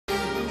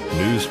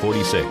News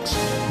 46.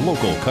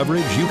 Local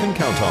coverage you can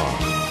count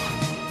on.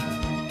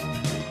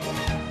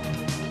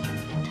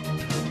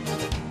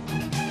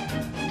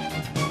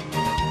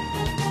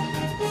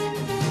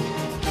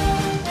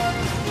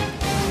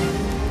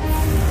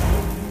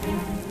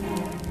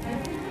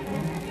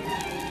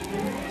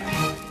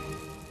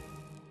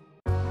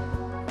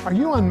 Are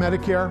you on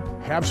Medicare,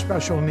 have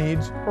special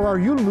needs, or are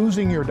you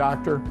losing your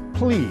doctor?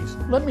 Please,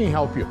 let me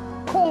help you.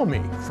 Call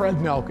me, Fred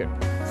Nelkin,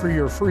 for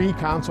your free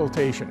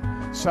consultation.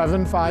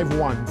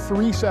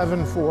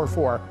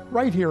 751-3744,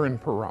 right here in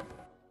Pahrump.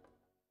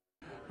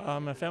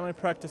 I'm a family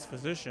practice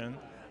physician.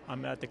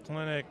 I'm at the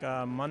clinic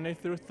Monday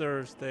through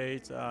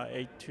Thursdays,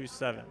 8 to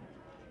 7.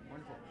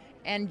 Wonderful.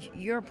 And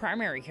you're a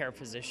primary care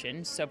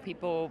physician, so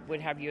people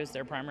would have you as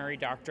their primary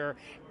doctor,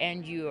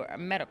 and you're a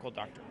medical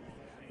doctor.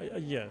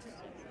 Yes.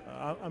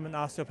 I'm an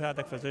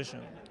osteopathic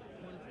physician.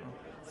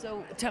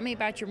 So tell me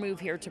about your move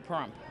here to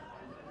Pahrump.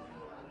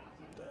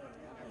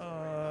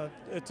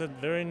 It's a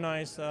very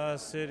nice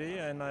city,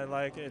 and I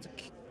like it.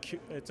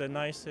 It's a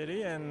nice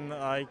city, and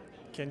I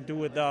can do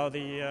without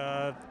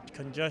the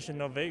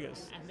congestion of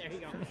Vegas. There you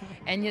go.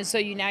 And so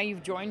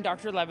you've joined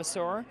Dr.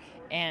 Levasseur,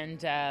 and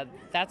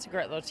that's a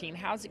great little team.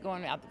 How's it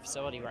going at the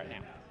facility right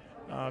now?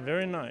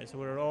 Very nice.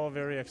 We're all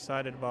very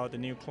excited about the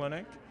new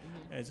clinic.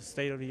 It's a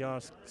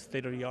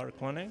state-of-the-art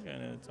clinic,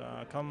 and it's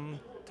come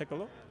take a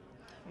look.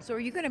 So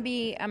are you going to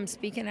be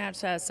speaking at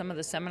some of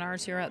the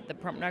seminars here at the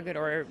Pahrump Nugget,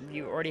 or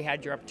you already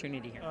had your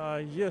opportunity here?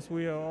 Yes,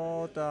 we are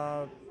all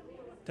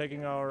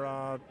taking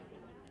our.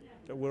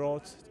 We're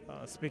all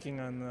speaking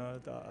on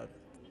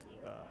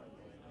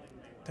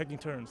taking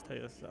turns.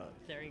 There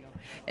you go.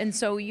 And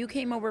so you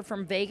came over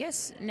from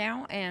Vegas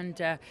now,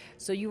 and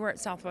so you were at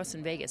Southwest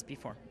in Vegas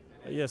before.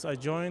 Yes, I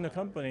joined the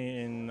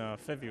company in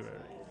February.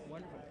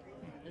 Wonderful.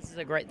 This is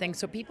a great thing.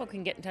 So people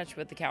can get in touch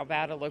with the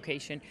Calvada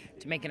location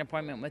to make an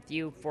appointment with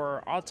you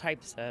for all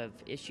types of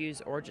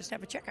issues, or just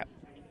have a checkup.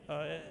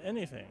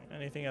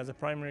 Anything as a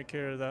primary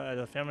care, as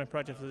a family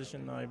practice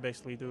physician, I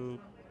basically do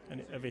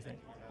everything.